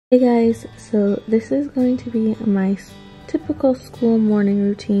Hey guys, so this is going to be my typical school morning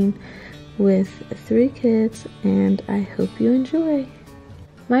routine with 3 kids, and I hope you enjoy.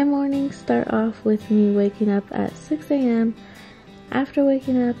 My mornings start off with me waking up at 6 a.m. After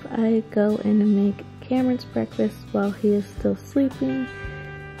waking up, I go in and make Cameron's breakfast while he is still sleeping,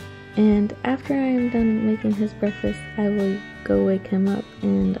 and after I am done making his breakfast, I will go wake him up,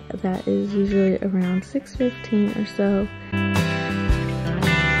 and that is usually around 6:15 or so.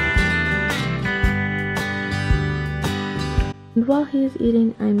 And while he is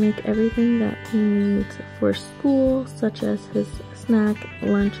eating, I make everything that he needs for school, such as his snack,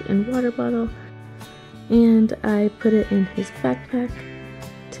 lunch, and water bottle, and I put it in his backpack.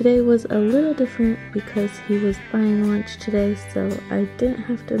 Today was a little different because he was buying lunch today, so I didn't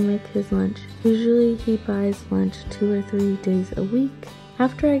have to make his lunch. Usually he buys lunch 2 or 3 days a week.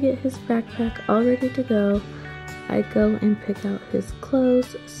 After I get his backpack all ready to go, I go and pick out his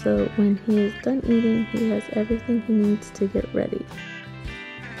clothes, so when he is done eating, he has everything he needs to get ready.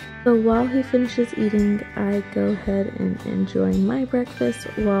 So while he finishes eating, I go ahead and enjoy my breakfast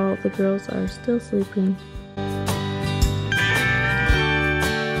while the girls are still sleeping.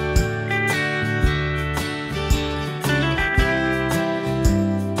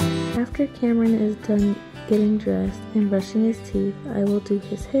 After Cameron is done getting dressed and brushing his teeth, I will do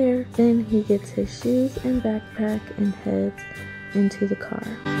his hair. Then he gets his shoes and backpack and heads into the car.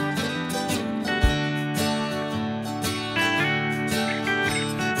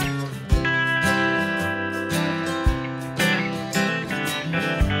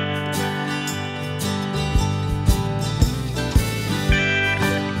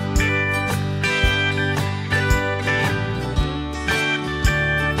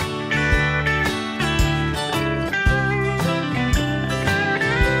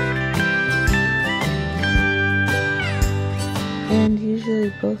 And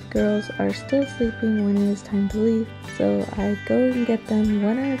usually both girls are still sleeping when it is time to leave, so I go and get them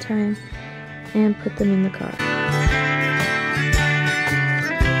one at a time and put them in the car.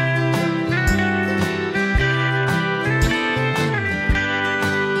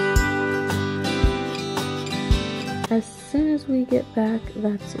 As soon as we get back,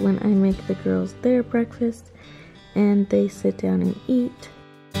 that's when I make the girls their breakfast and they sit down and eat.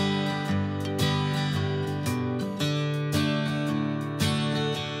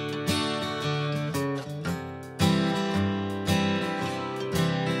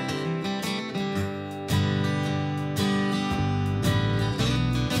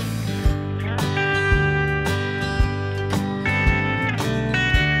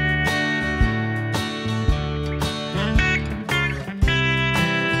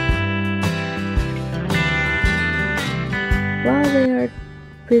 While they are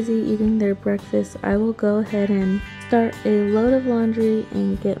busy eating their breakfast, I will go ahead and start a load of laundry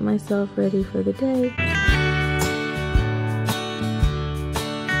and get myself ready for the day.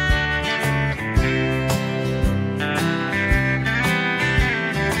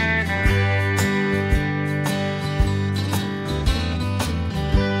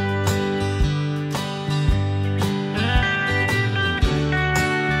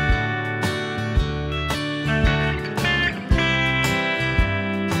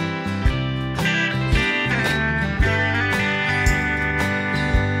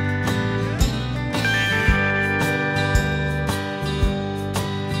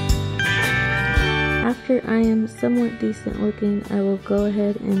 After I am somewhat decent looking, I will go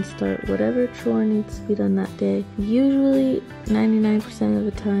ahead and start whatever chore needs to be done that day. Usually 99% of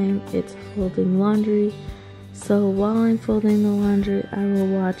the time it's folding laundry, so while I'm folding the laundry, I will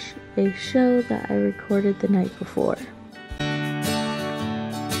watch a show that I recorded the night before.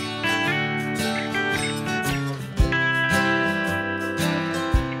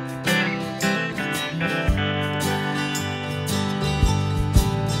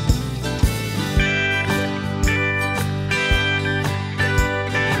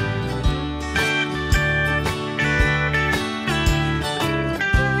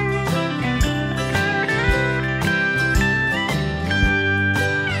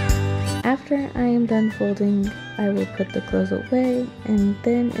 After I am done folding, I will put the clothes away, and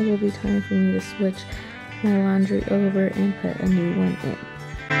then it will be time for me to switch my laundry over and put a new one in.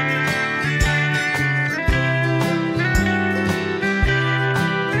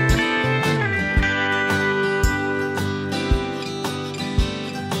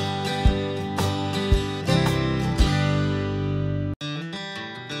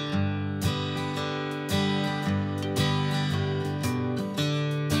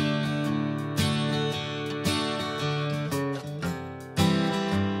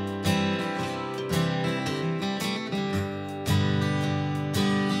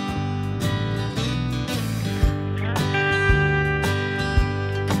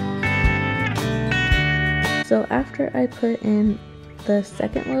 So after I put in the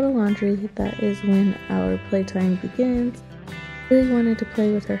second load of laundry, that is when our playtime begins. Kaylee wanted to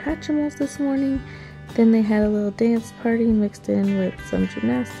play with her Hatchimals this morning. Then they had a little dance party mixed in with some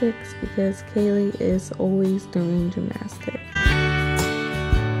gymnastics because Kaylee is always doing gymnastics.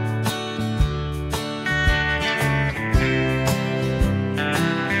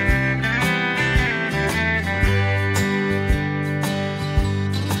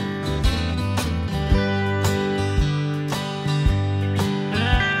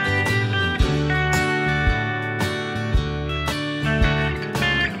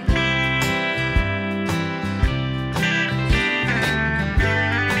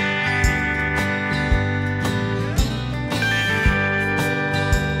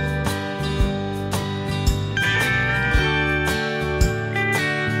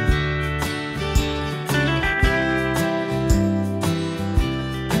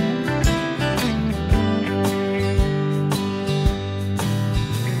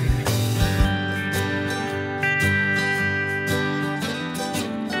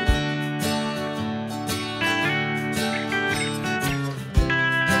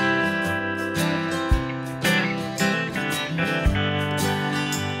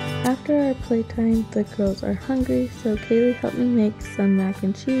 After our playtime, the girls are hungry, so Kaylee helped me make some mac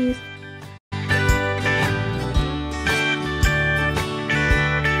and cheese.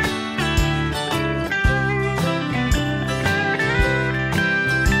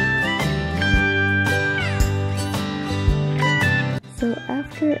 So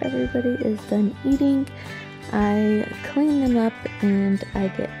after everybody is done eating, I clean them up and I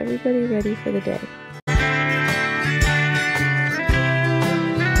get everybody ready for the day.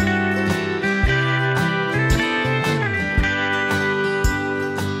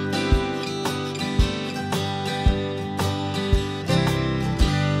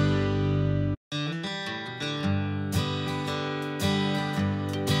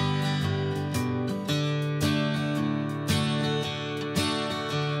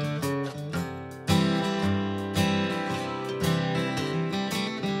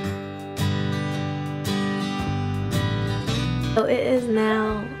 So it is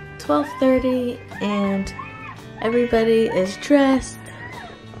now 12:30 and everybody is dressed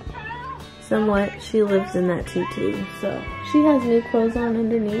somewhat. She lives in that tutu, so she has new clothes on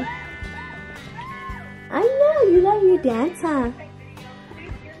underneath. I know, you love your dance, huh?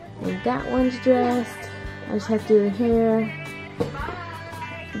 And that one's dressed. I just have to do her hair.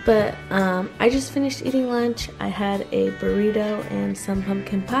 But I just finished eating lunch. I had a burrito and some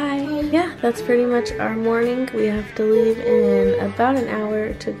pumpkin pie. Yeah, that's pretty much our morning. We have to leave in about an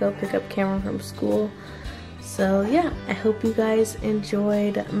hour to go pick up Cameron from school. So yeah, I hope you guys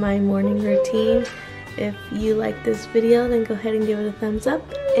enjoyed my morning routine. If you like this video, then go ahead and give it a thumbs up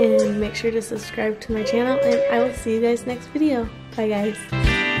and make sure to subscribe to my channel, and I will see you guys next video. Bye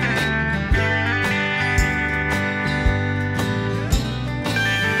guys.